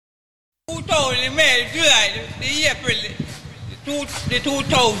2000, May, July, the April, the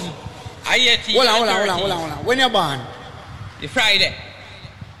 2000. Hold on. When you born? The Friday.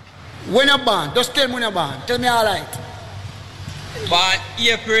 When you born? Just tell me when you born. Tell me all right. Born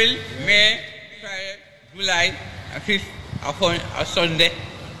April, May, Friday, July, 5th, a Sunday,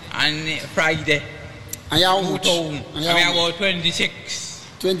 and Friday. And you how much? 2000. And I about 26.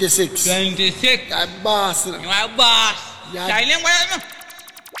 26. 26. You're a boss. You're a boss. Silent well.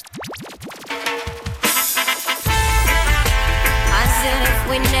 As if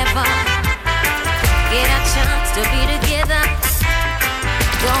we never get a chance to be together.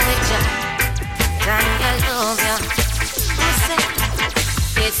 Go with ya, and I love ya.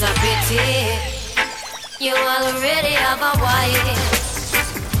 It's a pity you already have a wife,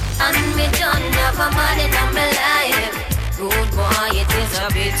 and me don't have a man in my life. Good boy, it is a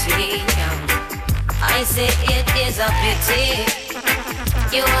pity. I say it is a pity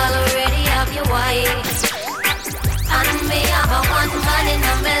you already have your wife, and me have a one man in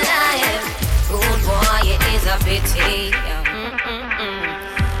my life. Good boy, it is a pity.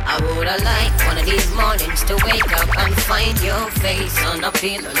 I woulda liked one of these mornings to wake up and find your face on a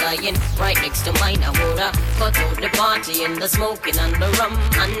pillow lying right next to mine. I woulda cut out the party and the smoking and the rum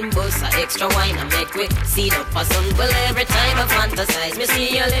and bust a extra wine and make we see up a sun. Well, every time I fantasize, me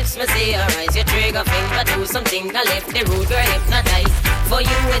see your lips, me see your eyes, your trigger finger do something that left the road girl hypnotized. For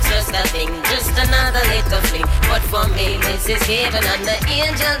you it's just a thing, just another little fling. But for me this is heaven and the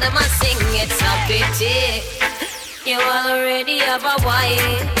angel that must sing. It's a pity you already have a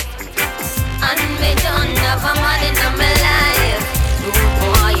wife, and me don't have a man in my life. Good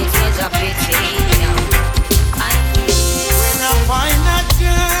boy, it is a pity. When I find that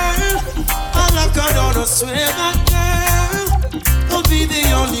girl, I lock her down, I swear that girl will be the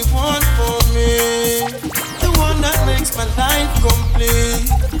only one for me, the one that makes my life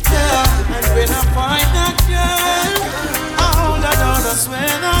complete. Yeah, and when I find that girl, I hold her down, I swear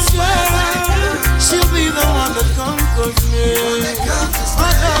that girl, she'll be the one that conquers me. My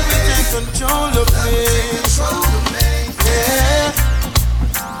love will take control of me. Yeah.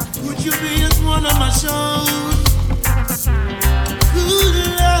 Would you be just one of my shows? Good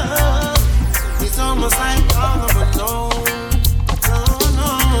love, it's almost like all of a alone.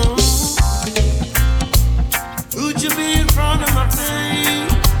 No. Would you be in front of my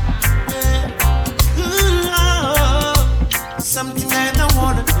face? Yeah. Good love, something that I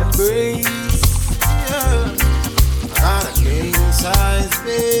wanna embrace. Got a king size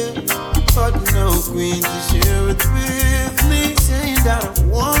bed, but no queen to share it with me. Saying that I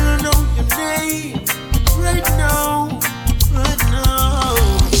wanna know your name right now.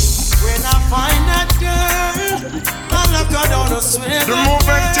 When I find that girl, I lock her down, I swear the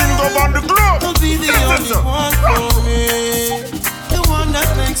movement team go on the globe. Will be the only one for me, the one that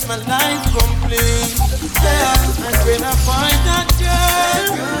makes my life complete. Yeah, and when I find that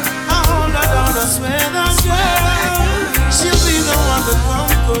girl, I hold her down, I swear that girl, she'll be the one that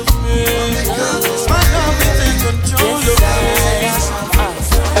conquers me. My love will take control of me.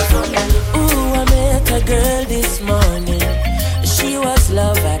 Ooh, I met a girl this morning. She was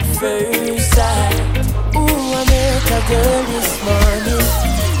love at first sight. Ooh, I met a girl this morning,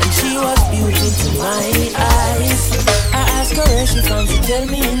 and she was beauty to my eyes. I asked her where she from, she tell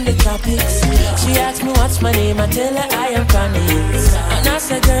me in the tropics. She asked me what's my name, I tell her I am Connie. And I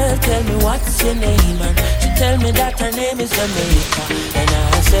said, girl, tell me what's your name, and she tell me that her name is Jamaica. And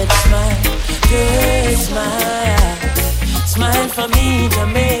I said, smile, girl, smile, smile for me,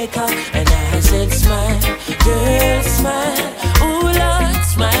 Jamaica. And I said, smile, girl, smile, ooh Lord,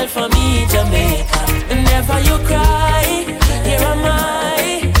 smile for me, Jamaica. And never you cry, here am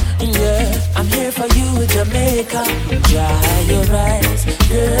I. Yeah, I'm here for you, Jamaica. Dry your eyes,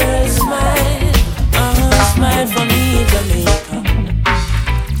 girl, smile. Smile for me, Jamaica.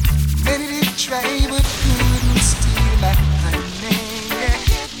 Many did try but couldn't steal my honey.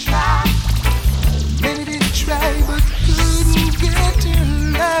 Many did try but couldn't get your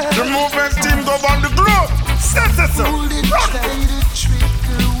love. The movement team go on the globe. Set us up. Who did try to trick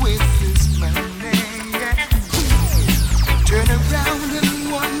her with his money? Turn around and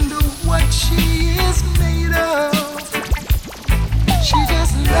wonder what she is made of. She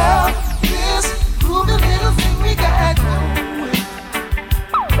just loves this groovy little thing we got going.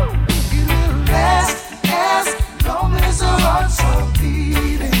 It will last as long as her heart's so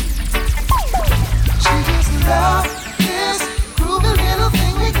beating. She just loves this groovy little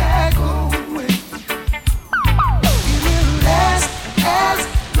thing we got going. It will last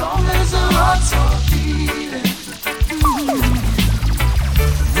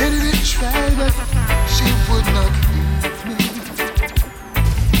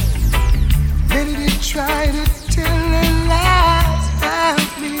try to tell a lies about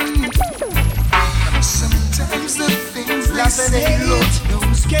me. Sometimes the things they say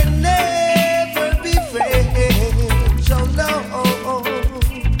those can never be friends. Oh no,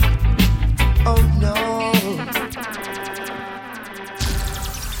 oh no.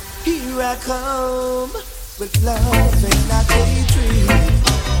 Here I come with love and not hatred.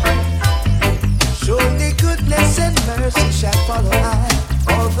 Surely goodness and mercy shall follow I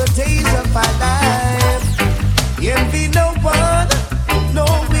all the days of my life. Envy no one, no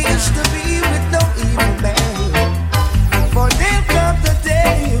wish to be with no evil man. For there come the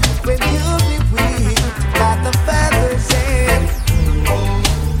day when you'll be with by the Father's hand.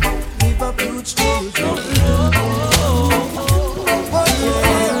 Leave a huge children.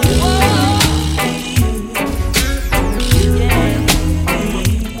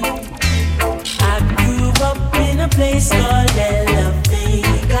 Place called La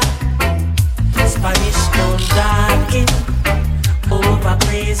Vega, Spanish town darking, over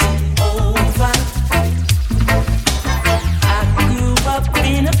praising over. I grew up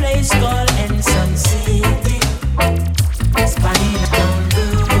in a place called Ensign City, Spanish town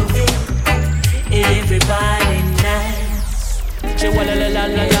groovy, everybody nice. Che walla la la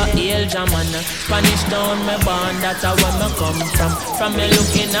la la, El Jamana, Spanish town me born, that's where me come from. From me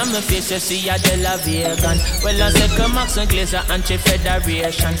looking at my face, you see a De La Vegan. Well, I said come Max and Glazer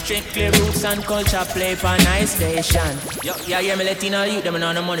Anti-Federation. Strictly roots and culture play for nice station. Yo, yeah, me Latino youth, them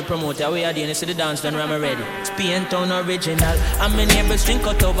on the money promoter. We are doing this to the dance, then I'm ready. Spain town original. And my neighbors drink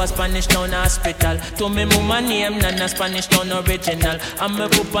out over Spanish town hospital. To me mama name, Nana Spanish town original. And my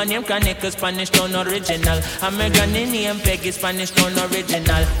papa name Kaneka Spanish town original. And my granny name Peggy Spanish town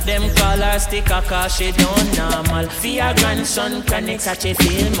original. Them call her sticker cause she don't normal. For your grandson Kaneka such a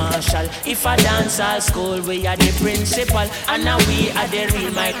field marshal. If I dance at school, we are the principal. And now we are the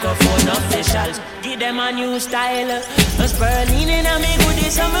real microphone officials. Give them a new style. A Sperling in a me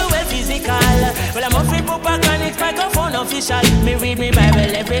goodies and me well physical. Well, I'm a free papa connect microphone official. Me read me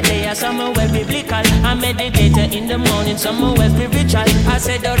Bible every day, and some well biblical. I meditate in the morning, some well spiritual. I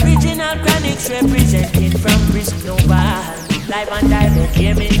said original chronics representing from Bristol Nova. Live and direct,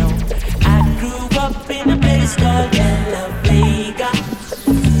 hear me now. I grew up in a place called La Vega.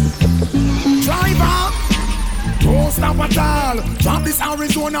 Driver, don't stop at all. Drop this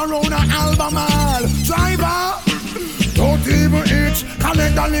Arizona round an Albemarle. Driver, don't even itch.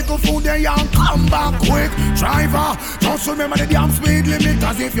 Collect a little food there and come back quick. Driver, just remember the damn speed limit.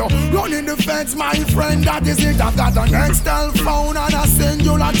 Cause if you're running the fence, my friend, that is it. I've got an Excel phone and a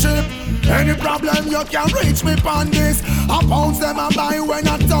singular chip. Any problem you can reach me on this. I pounds them I buy when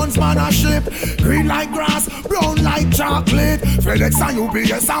a tons man a ship. Green like grass, brown like chocolate. FedEx and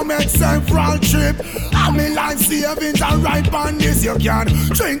UPS I make several trip. I'm in line savings and right on this. You can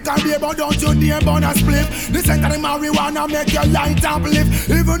drink and beer but don't you name on a split. This ain't the marijuana make your light uplift.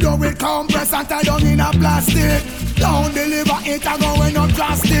 Even though it compress and tie down in a plastic. Don't deliver it and going up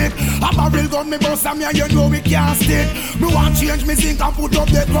drastic. I'm a real gun, me boss and me and you know we can't stick. Me want change me zinc and put up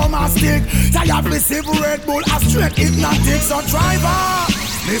the drum and stick. Tired me silver Red Bull a straight hypnotic. So driver,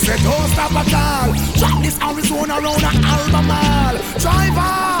 me say don't stop at all. Drop this Arizona round an Albemarle.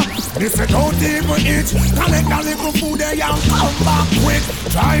 Driver, me say don't even itch. Collect a little food there and come back quick.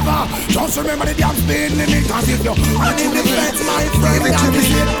 Driver, just remember the damn speed limit. Cause if you're running the fence, my friend, that is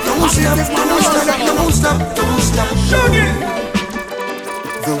it. Don't stop, don't stop, don't stop, don't stop.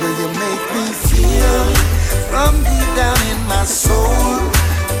 The way you make me feel from deep down in my soul,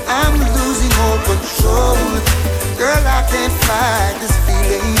 I'm losing all control. Girl, I can't fight this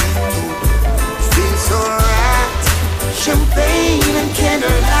feeling. Feels so right. Champagne and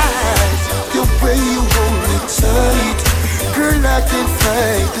candlelight, the way you hold me tight. Girl, I can't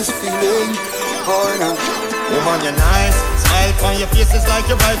fight this feeling. Oh, no. Woman, you're nice. Smile on your face is like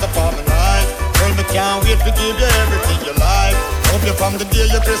you're right upon my life. Girl, me can't wait to give you everything you like. Hope you from the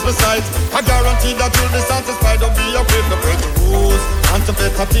day your Christmas sight. I guarantee that you'll be satisfied. Don't be afraid to break the rules. And to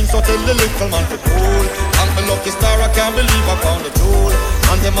better things, so tell the little man to cool. I'm the lucky star, I can't believe I found the tool.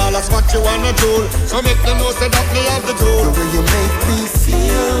 And them all ask what you wanna do. So make them know say that me have the tool. The way you make me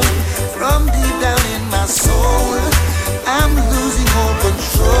feel from deep down in my soul, I'm losing all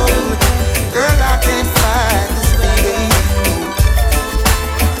control. Girl, I can't fight this feeling.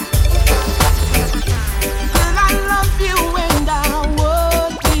 Girl, I love you and I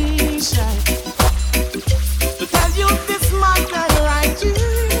would be shy to tell you this much right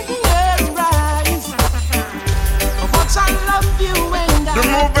here, rise. But I love you and I The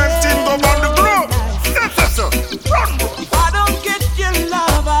movement team go on the globe. Yes, sir. Run. If I don't get your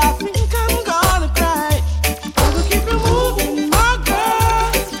love, I think I'm gonna cry. I will keep you moving, my girl.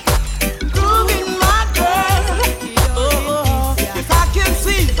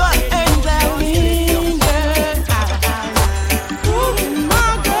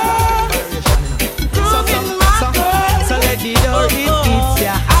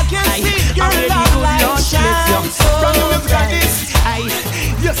 ya. I can see your love like shine so bright.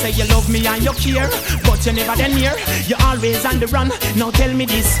 You say you love me and you care, but you never then near. You're always on the run. Now tell me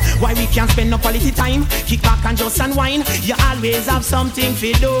this, why we can't spend no quality time? Kick back and just unwind. You always have something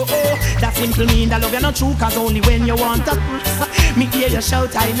to do. That simple mean that love you're not true, cause only when you want to me hear you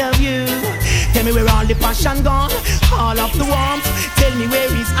shout I love you. Tell me where all the passion gone, all of the warmth. Tell me where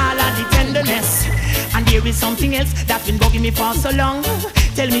is all of the tenderness. And there is something else that's been bugging me for so long.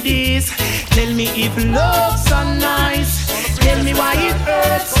 Tell me this, tell me if love's so nice. Tell me why it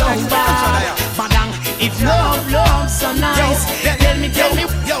hurts so bad. Madang, if love's so nice. Tell me,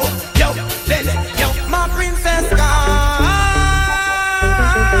 yo, my princess gone,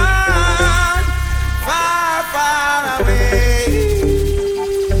 far, far away.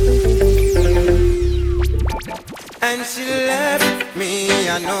 And she left me,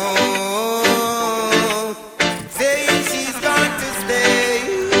 I know, saying she's going to stay.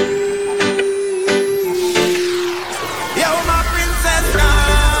 Yo, my princess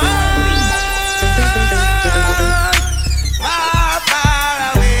gone, far, far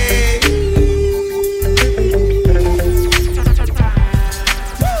away.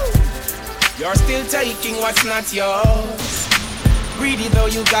 you're still taking what's not yours. Greedy though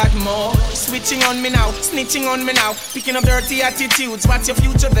you got more. Switching on me now, snitching on me now. Picking up dirty attitudes, what's your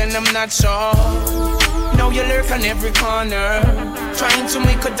future then I'm not sure. Now you lurk on every corner, trying to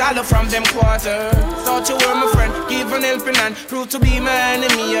make $1 from them quarters. Thought you were my friend, give an helping hand. Proved to be my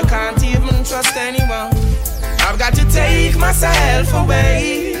enemy, I can't even trust anyone. I've got to take myself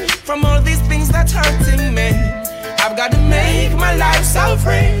away from all these things that's hurting me. I've got to make my life so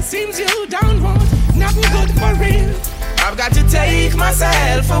free. Seems you don't want nothing good for real. I've got to take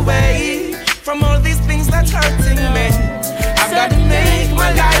myself away from all these things that's hurting me. I've got to make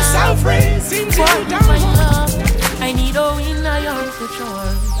my life so free. Seems you don't want. I need a wind I arms to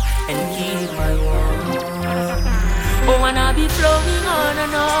charm and keep my warm. Oh, and I'll be flowing on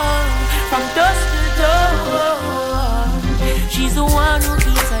and on from dusk to dawn. She's the one who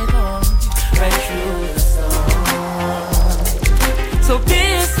keeps I calm right through the storm. So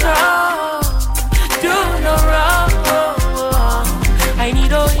be strong, do no wrong. I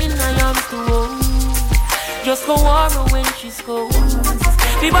need her in my arms to hold. Just go warmer when she's cold.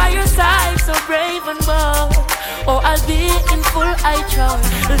 Be by your side, so brave and bold. Oh, I'll be in full eye charge.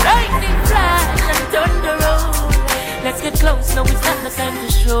 Lightning flash and thunder roll. Let's get close, no it's not the time to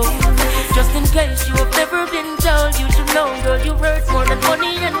show. Just in case you have never been told, you should know, girl, you worth more than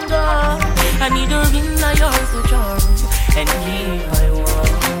money and gold. I need her in my arms to charm and keep my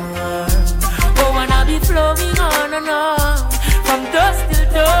warm. Oh, and I'll be flowing on and on from dusk till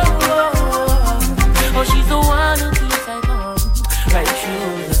dawn. Oh, she's the one who keeps I calm right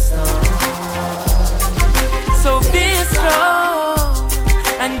through the storm. So be strong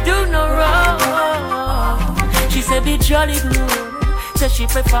and do no wrong. She said be jolly good. Said she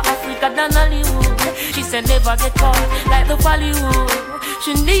prefer Africa than Hollywood. She said never get caught like the Bollywood.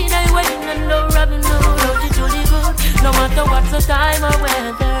 She need a wedding and no Robin Hood. Oh, she truly good, no matter what's the time or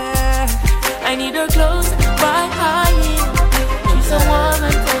weather. I need her close by high heel. She's so warm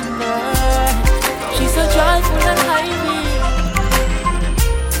and tender. She's so joyful and high.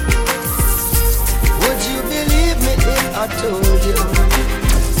 Would you believe me if I told you?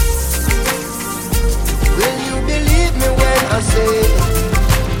 Will you believe me when I say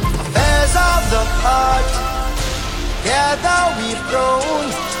affairs of the heart, together we've grown,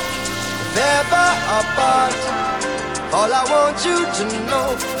 never apart. All I want you to know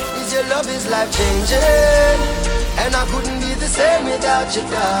is your love is life-changing, and I couldn't be the same without you,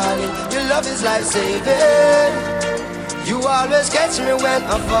 darling. Your love is life-saving. You always catch me when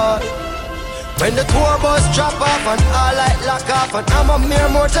I fall. When the tour bus drop off and all light lock off, and I'm a mere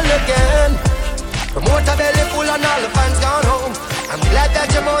mortal again. The motor belly full and all the fans gone home. I'm glad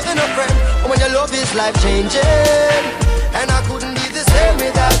that you're more than a friend. When your love is life-changing, and I couldn't be the same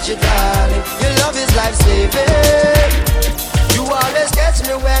without you, darling. Your love is life-saving. You always catch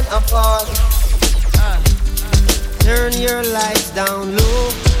me when I fall. Turn your lights down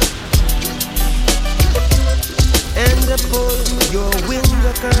low and pull your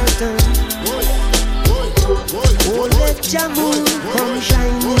window curtain. Oh, let your moon come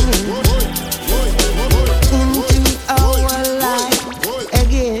shining into our life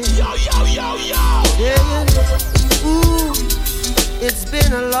again. Yeah. Ooh, it's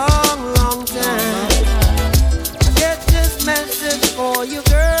been a long, long time. I get this message for you,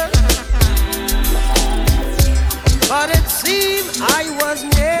 girl, but it seemed I was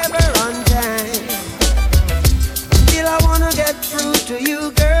never on time. Still I wanna get through to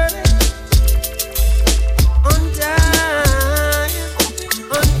you, girl, on time.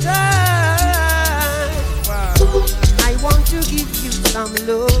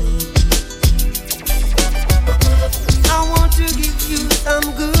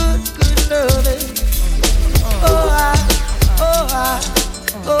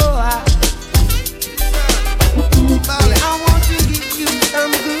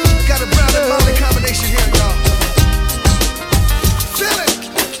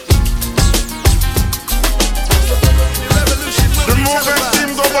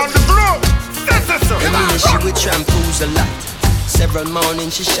 on the globe. Me and she with shampoos a lot. Several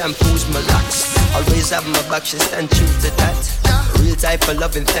mornings she shampoos my locks. Always have my back, she stand true to that. Real type of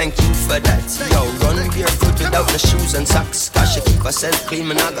loving, thank you for that. Yo, run barefoot without no shoes and socks. Cause she keep herself clean,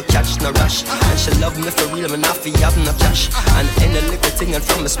 man, I go catch no rush. And she love me for real, man, I feel have no cash. And any little thing and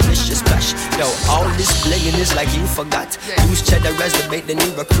from a splish, she splash. Yo, all this blinging is like you forgot. Use cheddar as the bait, then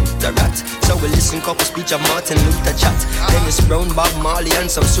you recruit the rat. So we listen couple speech of Martin Luther chat. Dennis Brown, Bob Marley and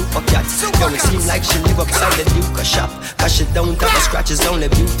some super cat. Yo, it seem like she live upside the Duke shop. Cause she don't have a scratch, it's only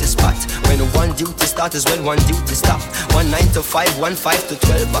beauty spot. When one duty start is when one duty stop. 1 9 to 5, 1 5 to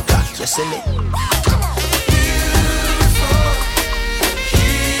 12 o'clock, you see me?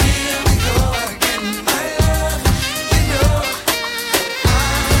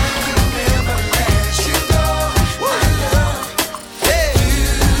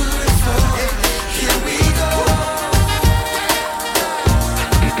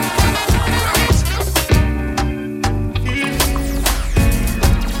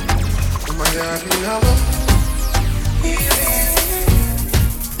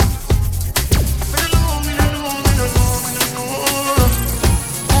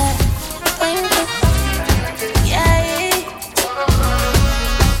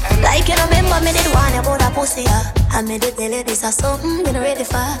 I made it tell you this is something you ready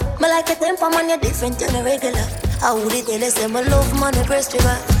for. Me like a temper man, you're different than a regular. I would tell you say my love money press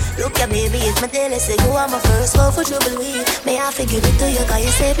trigger. Look at baby, if me tell you say you are my first love for trouble with. May I forgive it to you cause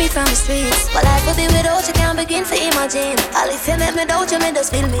you saved me from the streets. But life will be without you, can't begin to imagine. All if you make me doubt you, me just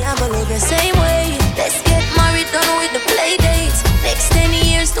feel me, I'm gonna love you same way. Let's get married, done with the play dates. Next 10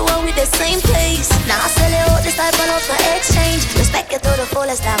 years to work with the same place. Now I sell you out this type of love for exchange. Respect you to the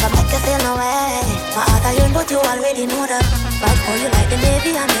fullest, I'm gonna make you feel no way. My heart are young, but you already know that. Fight for you like the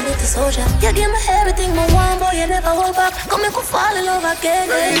Navy, I'm a little soldier. You give me everything I want, boy, you never hold back. Come and fall in love again.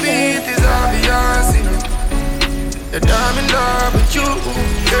 Baby, it is obvious, you know, that I'm in love with you,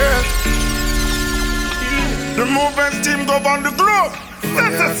 girl. The movement team go on the globe.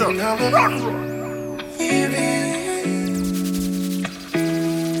 That's it, run.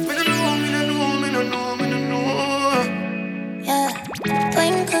 Yeah,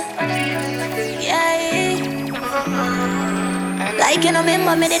 twinkle. Yeah. Like you know,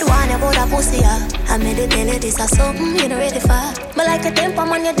 remember me did one about a pussy, yeah. I made it tell you this is something you know ready for. Me like a temper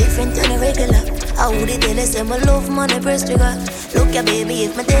man, you're different than a regular. I would tell you say my love money press trigger. Look ya baby,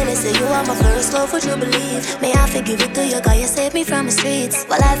 if me tell you say you are my first love, would you believe? May I forgive it to you cause you saved me from the streets.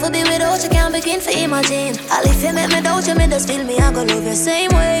 But life will be without you, can't begin to imagine. All if you make me doubt you, me just feel me, I gonna love you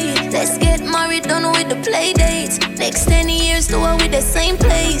same way. Let's get married, done with the play dates. Next 10 years to work with the same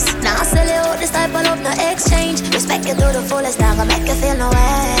place. Now I sell you out this type of love, no exchange. Respect you to the fullest, I'm gonna make you feel no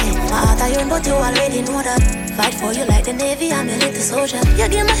way. My heart are young, but you already know that. Fight for you like the Navy, I'm a little soldier. You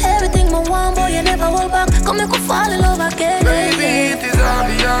give me everything I want, boy, you never hold back. Come and fall in love again. Baby, it is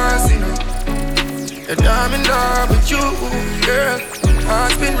obvious, you know, that I'm in love with you, girl.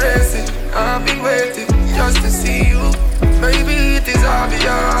 Heart's been racing, I've been waiting just to see you. Baby, it is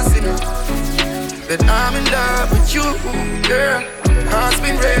obvious, you know, that I'm in love with you, girl. Heart's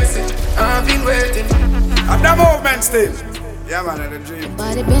been racing, I've been waiting. And the movement still. Yeah, man, I'm a dream.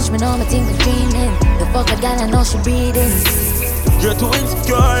 Body bench, me know my thing is dreaming. The fuck a gal, I know she breathing. You're too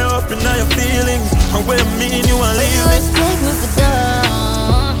insecure, up in all your feelings. And when me and you are leaving, you expect me for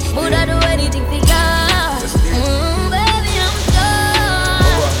done, would I do anything for you? Baby, I'm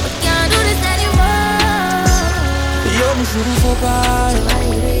done. I can't do this anymore. yo, me shouldn't forget.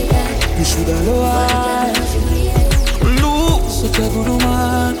 You should have known. Look, such a good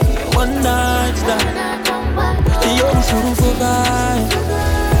woman. One night stand. Yo, me shouldn't forget.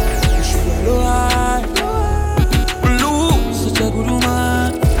 You should have known. Look, such a good woman.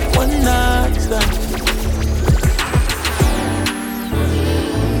 One night stand.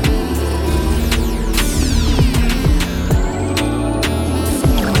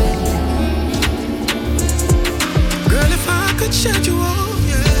 Shed you off,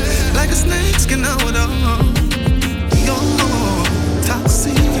 yeah, like a snake skin out of your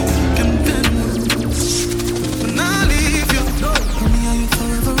toxic and venomous. When I leave you, me are you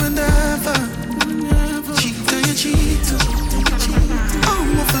forever and ever. Cheat and you cheat, I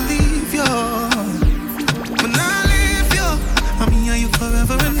won't leave you. When I leave you, me are you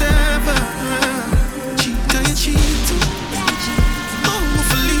forever and ever. Cheat and you cheat, I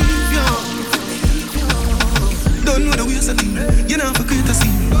won't leave you. Don't know the ways I think. You know for greater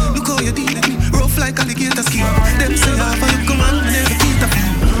sin. Look how you deal with me. Rough like alligator skin.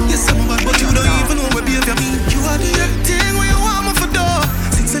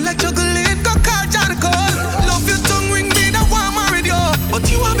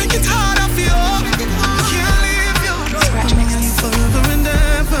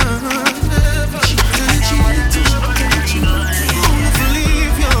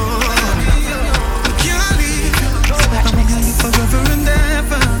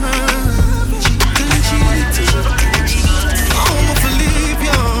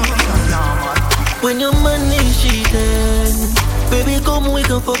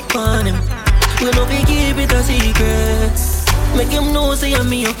 fuck on him. We no be keep it a secret. Make him know say I'm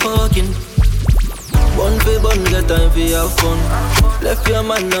me a fucking. Bun for bun, get time for have fun. Left your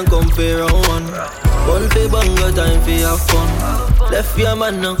man and come for round one. Bun for bun, get time for have fun. Left your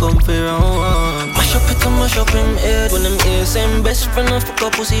man and come for round one. Mash up it and mash up him head. When him hear same best friend and fuck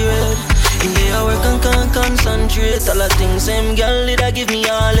up pussy red. In the hour can't concentrate. All the things same girl did I give me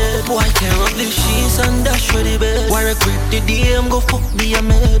all it. Boy tear up the sheets and dash for the bed. Why regret the day I'm go fuck be a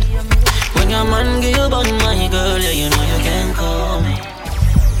maid. When your man give you bun my girl, yeah you know you can't come.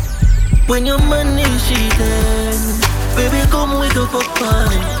 When your man is cheating, baby come we go fuck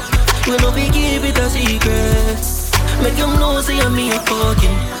on. We no be keep it a secret. Make him know say I'm me a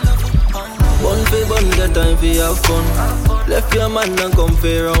fucking. Bun for bun, get time for have fun. Left your man and come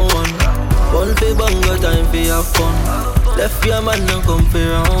for round one. Bun for bun, get time for have fun. Left your man and come for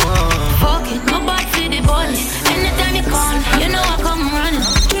round one. Fuck it, my bad for the bunny. Anytime you call, you know I come running.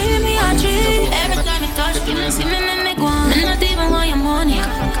 Treat me a treat. Every time you touch me, see me make me go on. Me not even want your money.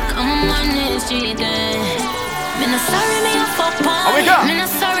 Come on, it's cheating. Me not sorry, me a fuck pon. Me not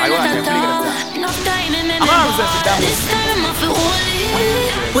sorry, not at all. Enough time and then this time I feel holy.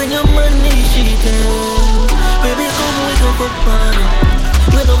 When your money cheating, baby come we go fuck on.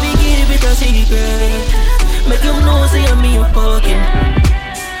 We don't be keep it a secret. Make him know say I'm me a fucking.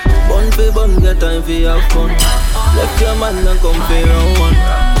 Bun for bun, get time for have fun. Left your man and come for round one.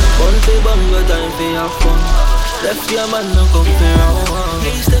 Bun for bun, get time for have fun. Left your man and come for round one.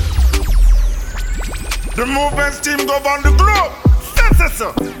 The movement team go on the globe. That's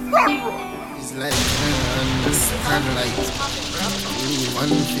it, It's like, man, this kind of like really one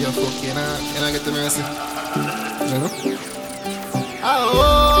for your fuck, you know? Can I get the mercy? You know? I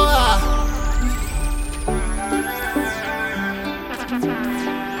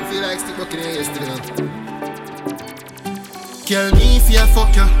feel like stick bucket here yesterday, man. Kill me if you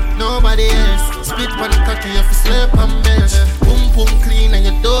fuck you, nobody else. Split on the cocky, you fi slap and belch. Boom boom clean and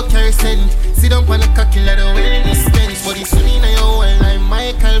you don't carry scent. Sit down on the cocky like the wellness stench. But it's soon in your world like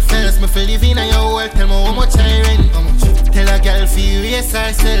Michael Phelps. Me fi live in your world, tell me how much I rent. Tell a girl fi raise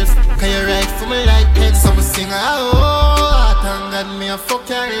herself. Can you write for me like pen? So me sing thank God me a fuck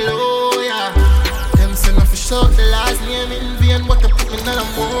your low, yeah. Them say no fi shout the last name in vain, but you put me in a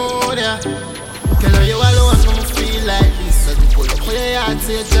mode, yeah. Tell her you alone, no me feel like this. So you pull up for your yard,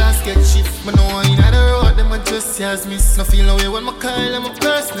 so you just get shit. Me know in the road, them a just as miss. No feel no way when me call them a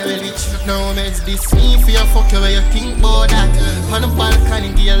personal bitch. Now me it's this me for your fuck you where you think about that. On the balcony,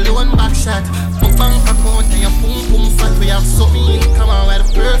 give you a loan back shot. My bank account and your boom boom fat. We have something in come on with a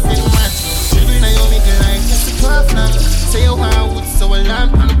perfect match. Children are your nigga like this is tough now. Say you want wood, so a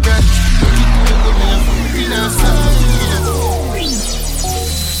lamp on the branch. Don't you do it good, me a fucking ass.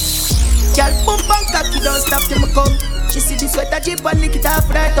 Girl, pump and cocky, don't stop till me come. She see the sweater jeep and lick it off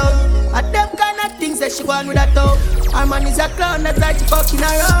right out. And them kind of things that she want with her toe. Her man is a clown, that's like she fucking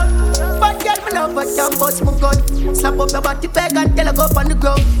around. But girl, me love her, can't bust my gun. Slap up your body bag and tell her go up on the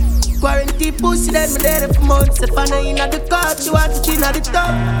ground. Quarantine pussy, then me there for months. If I know in the car, she want to clean at the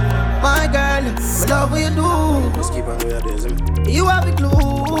top. My girl, me love what you do. Just keep on doing your days, you have a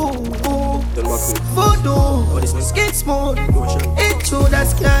glue. Voodoo, skin smooth. It's true,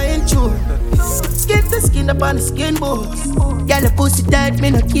 that's crying true. Skin to skin up on the skin boots. Girl, the pussy tight, me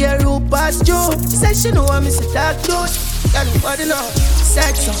no care who pass through. She said she know I'm Mr. Dark Juice. Girl, nobody know.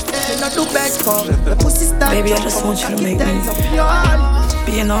 Sex up, me not do beg for. The pussy start. Baby, I just want you to make me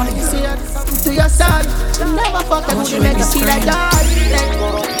be an audience. To your son, you never fuck a good make you feel like God.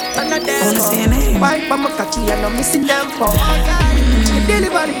 I wanna say your name. Wipe on my cocky and I'm missing them for. You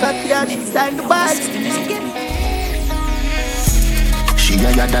deliver the cocky and it's time to buy. She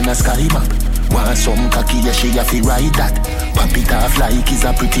higher than a sky map. Want some cocky, yeah, she have to ride that. Pop it off like it's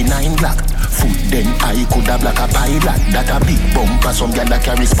a pretty 9 black. Foot then I coulda black a pilot. That a big bumper, some gyal that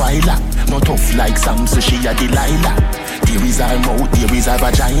carry spoiler. Not tough like Sam, so she a Delilah. There is her mouth, there is her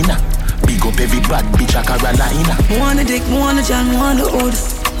vagina. Big up every bad bitch a Carolina. Wanna dick, wanna John, wanna hood.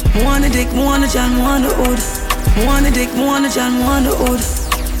 Wanna dick, wanna John, wanna hood. Wanna dick, wanna John, wanna hood.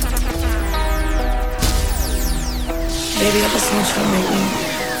 Baby, I just want you to make me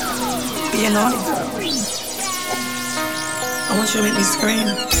be an audience. I want you to make me scream.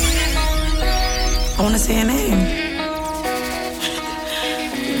 I wanna say your name.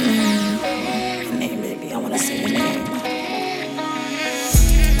 Your name, baby, I wanna say your name.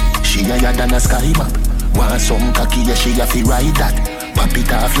 She higher than a sky map. Want some cocky, yeah, she have to ride that. Pop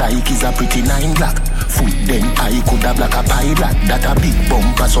it off like it's a pretty 9 black. Foot then I coulda black a pilot. That a big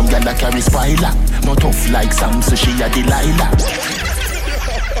bumper, some gyal that carry spoiler. Not tough like Sam, so she a Delilah.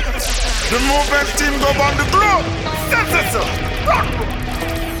 The movement team go on the globe. That's it, sir.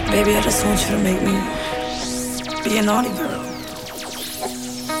 Baby, I just want you to make me be a naughty girl.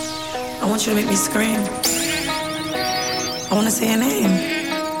 I want you to make me scream. I want to say your name.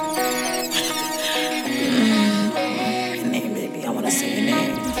 Your name, baby. I want to say your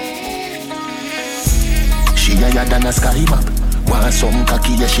name. She higher than a sky map. Want some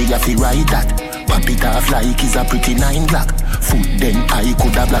cocky, yeah, she have to ride that. Pop it off like is a pretty 9 black. Foot then I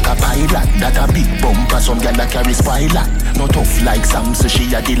coulda black a pilot. That a big bumper, some gyal that carry spoiler. Not tough like Sam, so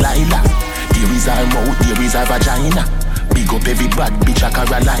she a Delilah. There is her mouth, there is her vagina. Big up every bad bitch a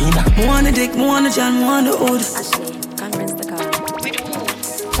Carolina. Me want the dick, me want the John, me want the hood. Ashley, conference the car.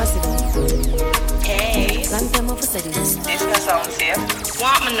 Trust it. Hey. Long time over studies. This no sound safe.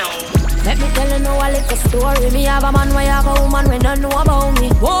 Want me now? Let me tell you now a little story. Me have a man, why have a woman when don't know about me.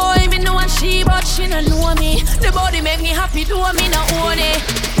 Boy, me know a she, but she don't know me. The body make me happy, do me no own it.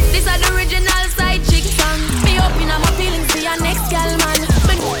 This is the original side chick song. Me open up my feelings to your next girl, man.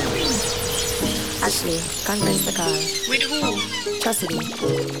 Ashley, conference the car. With who? Trust it.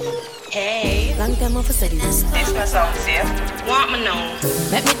 Hey. Long time over studies. This no sound safe. Want me now?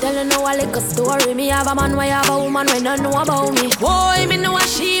 Let me tell you now a little story. Me have a man, why have a woman when don't know about me. Boy, me know a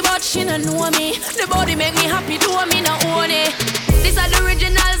she, but she don't know me. The body make me happy, do me no own it. This is the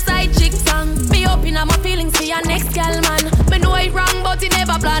original side chick song. Me open up my feelings to your next girl, man. Me know it wrong, but it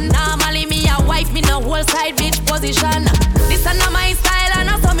never plan. Normally me a wife, me no whole side bitch position. This is not my style and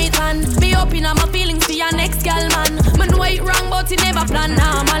I saw me tan. Me open up my feelings to your next girl, man. Me know it wrong, but it never plan.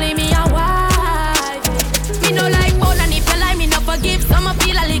 Normally me a wife. Me no like more than if you like me no forgive. Some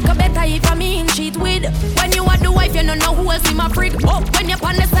feel a little better if I mean cheat with. When you are the wife, you don't know who else in my freak. Oh, when you're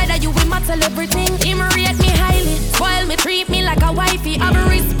on the side of you, we matter everything. Him rate me highly, spoil me, treat me like a wifey. I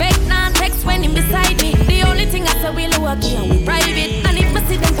be respect, non text when him beside me. The only thing I say we low key and we private. And if I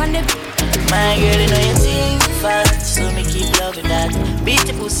see them on the my girl, you know you think fast, so me keep loving that. Beat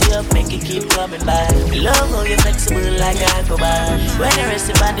your pussy up, make it keep coming back. Love how you're flexible like alcohol. When you rest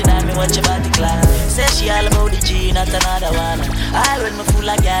your body down, me watch your body clap. Say she all about the G, not another one. I when me fool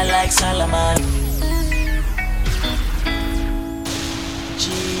like girl like Solomon.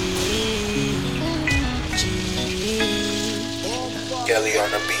 G. Kelly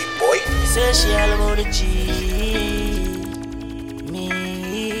on the beat, boy. Say she all about the G.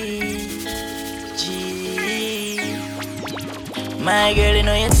 My girl, you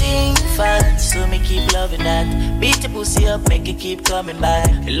know you think fast, so me keep loving that. Beat your pussy up, make it keep coming back.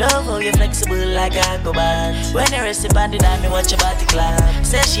 Love how you're flexible like alcohol. When you rest your body down, me watch your body clap.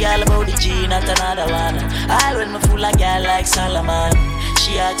 Say she all about the G, not another one. I when me fool like girl like Solomon.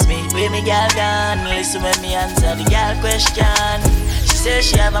 She asks me, where me girl gone? Listen when me answer the girl question. She says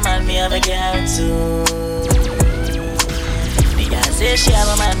she have a man, me have a girl too. The girl says she have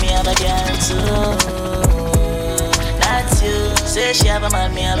a man, me have a girl too. That's you. Say she have a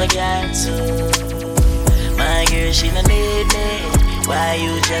man, me have a girl too. My girl, she don't need me. Why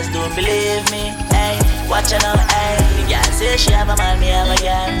you just don't believe me? Hey, watch her now, hey. The girl say she have a man, me have a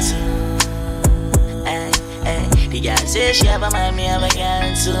girl too. Hey, hey. The girl say she have a man, me have a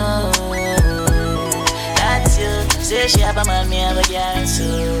girl too. That's you. Say she have a man, me have a girl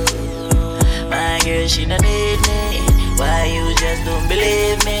too. My girl, she don't need me. Why you just don't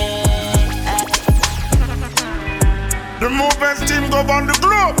believe me? The movement team go on the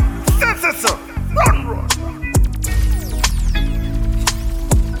globe. So. Run.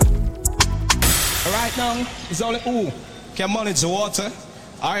 Right now, it's only who can manage the water,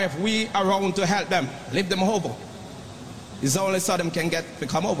 or if we around to help them, lift them over. It's only so them can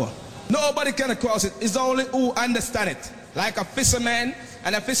become over. Nobody can cross it. It's only who understand it. Like a fisherman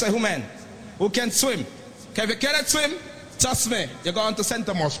and a fisherwoman who can swim. If you cannot swim, trust me, you're going to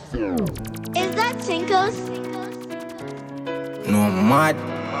center most. Is that Tinkles? No, I'm mad.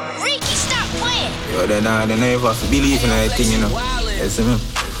 Ricky, stop playing. Yo, they never believe in anything, you know. Yes, me.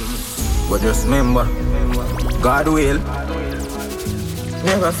 But just remember, God will.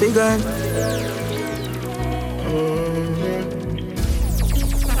 Never figured.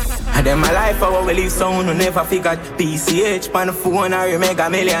 And then my life, I will leave someone who never figured. PCH, pan the phone, or you mega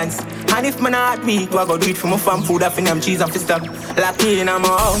millions. And if man not me, I go do it for my fam food, I fin them cheese off the stock. Lock in my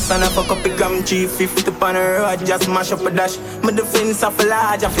house, and I fuck up a gram chief. 50 upon a road, just mash up a dash. My defense off a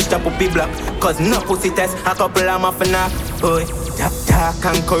large, I fish up a block. Cause no pussy test, a couple of my finna. Boy, talk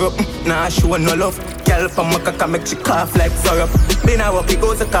and corrupt, nah show no love. Girl from my caca make she cough like syrup. Been a walk, it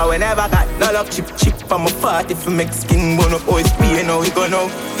goes a car, we never got no love. Chip from my party if you make skin bone up. OSP, now we go now.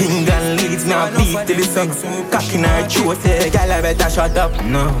 England leads now, beat till the sun. Cock in her throat, say, girl I better shut up.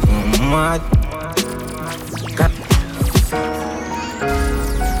 No, mad.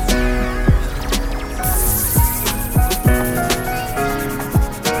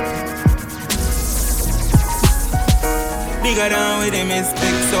 bigger than with them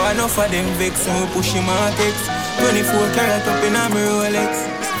expect. So enough of them vex and we push him markets. 24 carat up in my Rolex.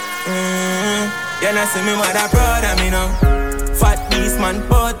 You know see me mother proud of me now. Fat beast man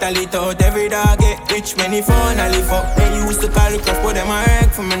portal it out. Every dog get rich when he finally fuck. They used to call it crap but them a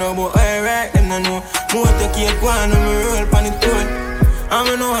wreck for me now. But I wreck them no know. Motor cake one on me roll pan it tool. I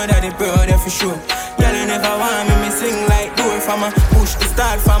don't know that they proud there for sure. Y'all never want me sling like door from a push to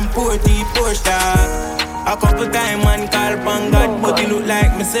start from poor to push that. A couple times man call pan God, but he look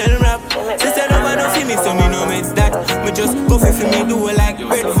like me sell rap. Sister nobody don't see me, so me no meds that. Me just go for me do like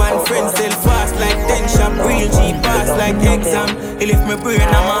bread van friends sell fast like 10 shop. Real G pass like exam. He lift me brain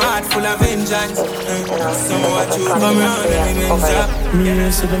and my heart full of vengeance. So what you come around and me venture. Me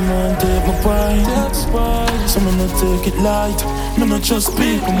say them want take my pride, so me not take it light. Me not just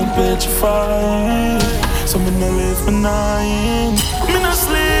speak, I'm a petrified. So me not live for night. Me not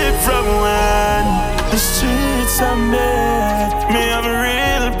sleep from when the streets are mad. Me have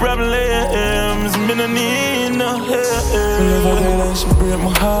real problems. Me no need no help. Me love a girl and she break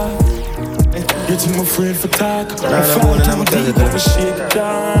my heart. You think I'm afraid for talk? I found I'm deep, never shake it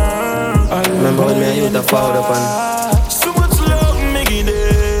down. Remember when me and you the fouled up and so much love me give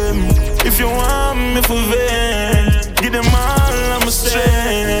them. If you want me for vain, give them all I'm a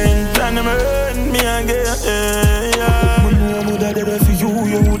strength. And them hurt me again. I would have done for you,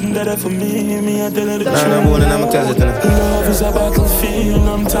 you wouldn't do that for me. Me I tell her the truth. I'm going and I'm a closet. Love is a battlefield.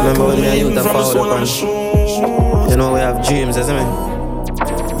 I'm remember when me and you the fouled up and you know we have dreams, isn't it?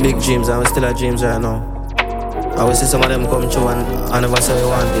 Big dreams, and we still have dreams right now. I will see some of them come true and I never say we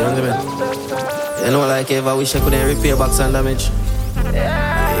want it, you know what I mean? You know, like if I wish I couldn't repair back some damage.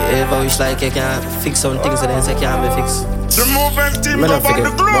 If I wish like I can fix some things that then say can't be fixed. The movement team up on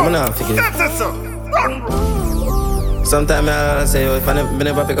the globe. I'm not figure. Sometimes I say, if I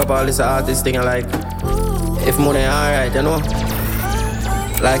never pick up all this artist thing, I like, if money alright, you know?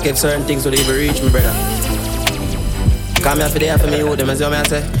 Like if certain things would even reach me, brother. Come here for the for me, you them, as you know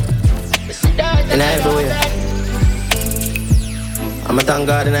say. In everywhere. I'm a thank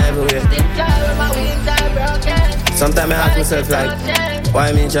God in everywhere. Sometimes I ask myself like,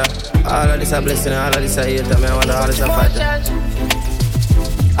 why me, Jah? All of this a blessing, all of this a hate, I wonder all this a fight.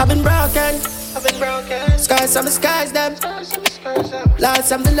 I've been broken. Skies from the skies, them. Lost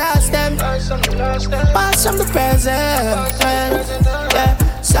from the last, them. Past from the present. Yeah.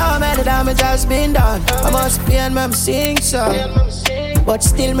 So many damage has been done. I must be and mom sing so. But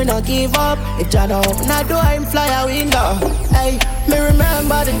still me not give up. If I don't open a door, him fly a window. Hey, me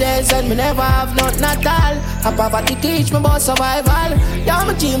remember the days when me never have nothing at all. A poverty teach me about survival. Yeah,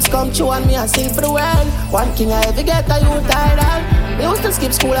 my dreams come true and me I sing for the world. One king I ever get a youth idol. Me used to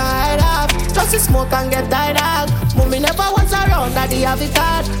skip school and hide off, just to smoke and get tired of. Mommy never was around, daddy have it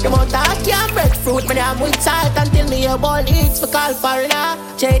hard. The mouth I can't breadfruit, me I'm with salt until me a VOL.6 for call foreigner.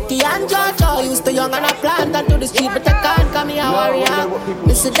 JT and Jojo used to young and a plant and to the street, but I can't come here a warrior.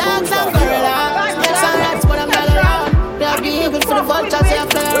 Miss the dogs and gorilla, snakes and rats, but I'm not around. They have the evil for the vultures, they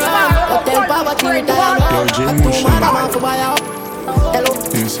play around. But tell poverty retire now. I'm too mad, I'm out for buy out. Hello.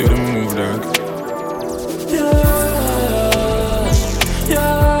 You see them move, dog.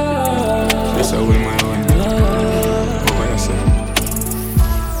 Yes, I will my own. What you say?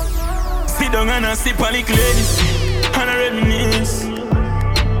 Sit down and I sip a lick ladies and I reminisce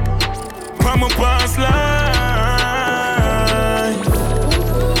from my past life.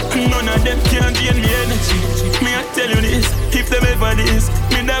 None of them can drain me energy. Me I tell you this, if them ever this,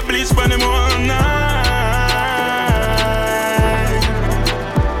 me that bleach for them all night.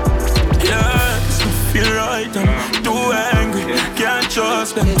 Yes, I feel right, I'm too angry. Can't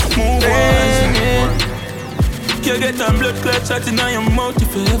trust them, move on. You get a blood clot shot in your mouth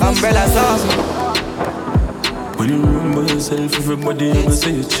if you ever umbrella sauce. When you remember yourself, everybody ever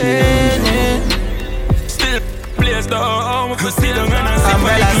say you change. Still place down, we could sit down and I see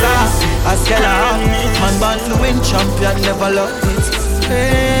umbrella sauce, I scale out. Man born to win, champion never lost it.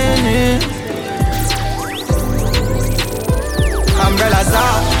 Umbrella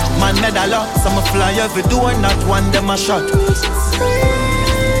sauce, man medal up. Some a fly every door, not one them a shot.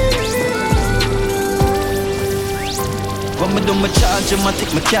 When me do my charge, my tick,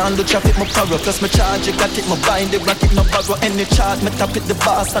 me can't do traffic, my power. Plus my charge, got it, my bind it, rock it, no borrow any charge. Me tap it the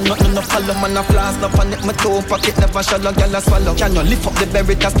boss, and nothing no follow, man a flash, no panic, my toe pocket, never shallow, girl a swallow. Can you lift up the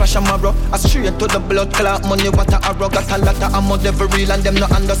berry, that splash a marrow? I straight to the blood clot, money, what a arrow. Got a lot of ammo, never real, and them no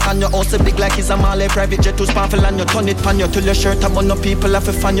understand you. Also big like it's a Malay private jet, too powerful, and you turn it pan you till your shirt, I'm on no people, have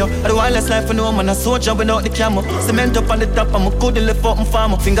to fan you. The wildest life I know, man, a soldier without the camera. Cement up on the top, I'm a good lift up and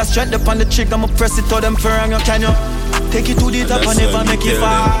farmer. Fingers straight up on the chick, I'm a press it to them for hang you, can you? Take it to the top and never make it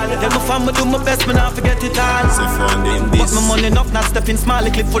fall. Then my family do my best, me not forget it all. Put my money enough, not stepping small,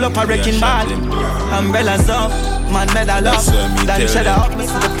 clip full up a wrecking ball. Umbrellas up, man medal up. Then cheddar up, me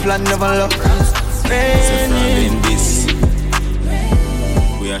see the plan never look. This,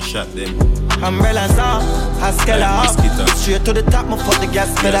 we are shot them. Umbrellas up, Haskella up. Straight to the top, me put the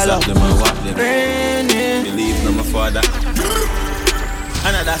gas pedal up. Believe no my father.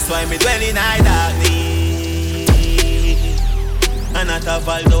 And that's why me dwell in high darkness. And at a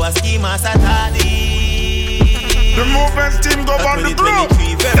Valdo a scheme as a tardy. The movement team go on the block.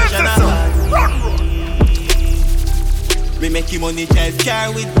 We make him money drive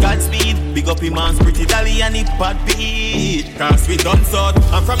car with Godspeed. Big up him man's pretty dolly and it bad beat. Cause we done sort.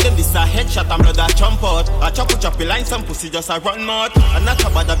 And from them this a headshot and blood a jump out. A choppy line some pussy just a run mouth. And not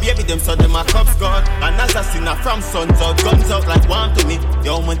about the baby them so them a cups got. And assassin a from sons out, guns out like one to me.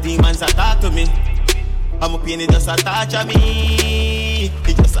 Yo my demons attack to me. I'm a pain, it just a touch of me.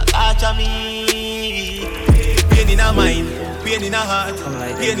 It just a touch of me. Pain in a mind, pain in a heart,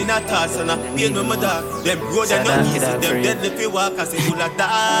 pain in a thoughts, and a pain with my dog. Them roads are not easy, them dead if you walk as if you like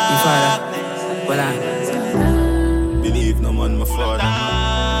that. Believe no man, my father.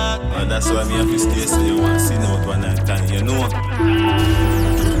 And that's why me have to stay so you want to see out one night time, you know.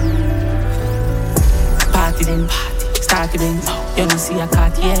 Party then, start again. You don't see a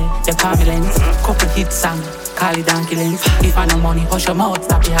cat, yeah, the confidence. Couple hit song, call it donkey lens. If I no money, hush your mouth,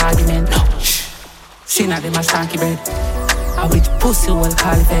 stop the argument. Shh, she not them a stanky bed. I with pussy will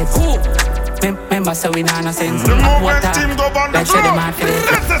call it fed. Remember so we not no sense. The movement team go on the like say the man for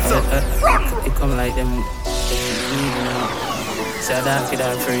it. It come like them, say a donkey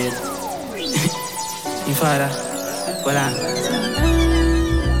dog for it. You father, well on.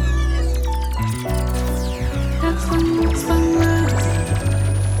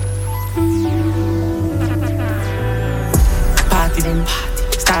 Party then,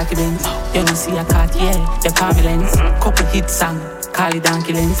 start again. You don't see a cat, yeah, the confidence. Couple hit song, call it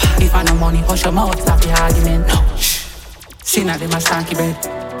donkey lens. If I no money, hush your mouth, stop the argument. Shh, she not them a stanky bed.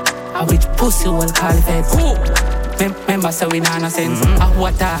 I with pussy will call it fed. Remember so we not no sense. I who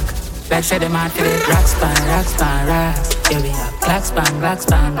attack, like say them out today. Rocks, rocks. Yeah we have glass, glass.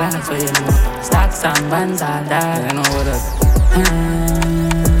 So you know, stocks and bands all that. You know what up?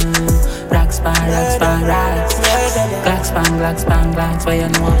 Rocks, rocks. Glass, where you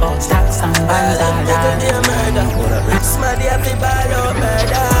know about stocks and bands all that. Smarty have to ball out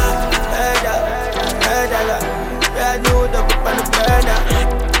murder. Brand new up on the burner.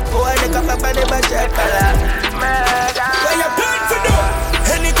 Boy, they come up on the budget color. Murder. Where you plan to do?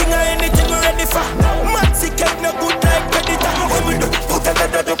 Anything or anything we're ready for. Maxi cake no good like Predator. When we do, put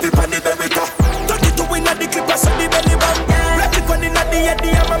another people on the Beretta. 32 in the clip, I saw the belly band. Rapid one in the head,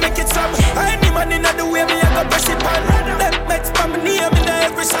 I'ma make it some. Any man in the way, me I go press it on. That makes my name in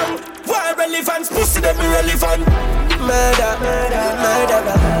every song. Why relevance? Pussy them irrelevant. Murder.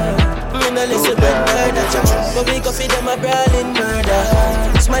 Me no listen to murder. But we go feed them a brawling murder.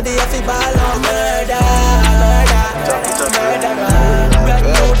 Smarty have to ball out murder. Brand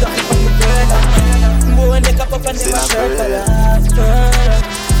new dog from the brother. Boy when they come up and they a murder.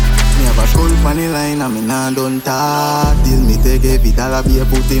 Me have a skull on the line and me nah done talk. Till me take every dollar be a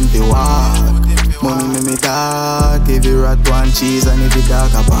put him to walk. Money me talk, every rat one cheese and every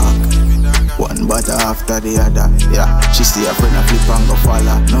dog a pack. One butter after the other, yeah. She see a friend a flip and go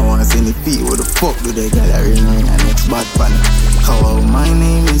follow. No one see the fee, what the fuck do they get a ring and next bad pan. Hello, my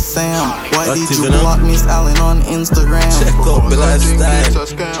name is Sam. Why did you block Miss Allen on Instagram? Check out the lifestyle.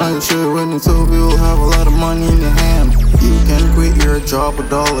 I'm sure when it's over you'll have a lot of money in your hand. You can quit your job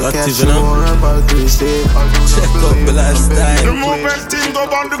with all the cash you are about to receive. Check out the lifestyle. The movement team go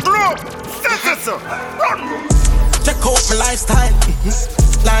on the globe. Check out my lifestyle.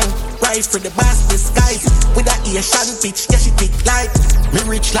 Long ride for the bass disguise. With a Asian bitch, yeah she big like. Me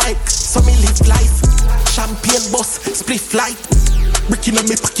rich like, so me live life. Champagne boss, spliff light. Bricking on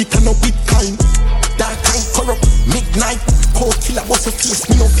me pocket and no Bitcoin. Dark time corrupt, midnight. Cold killer boss a face,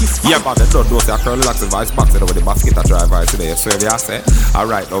 me no piss. Yeah, but the don't know say I can relax the vice box over the basket I drive right today. So if you say,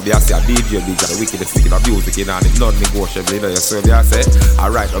 alright, now you say a DJ big and the wickedest thing in the music in and it's non-negotiable, you know. So if you say,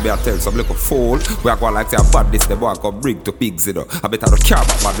 alright, now you tell some little fool, we are going like say a bad this, the boy come bring to pigs, you know. I better not care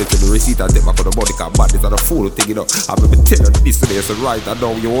about bad this to the receipt and take back on the money cause bad this and the fool thing, you know. I'm going to tell you this today, so right and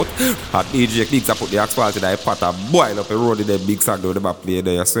now you out. And DJ Biggs I put the asphalt in the pot and boil up and roll in the big song down the back play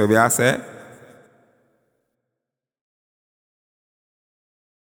there. So if you say,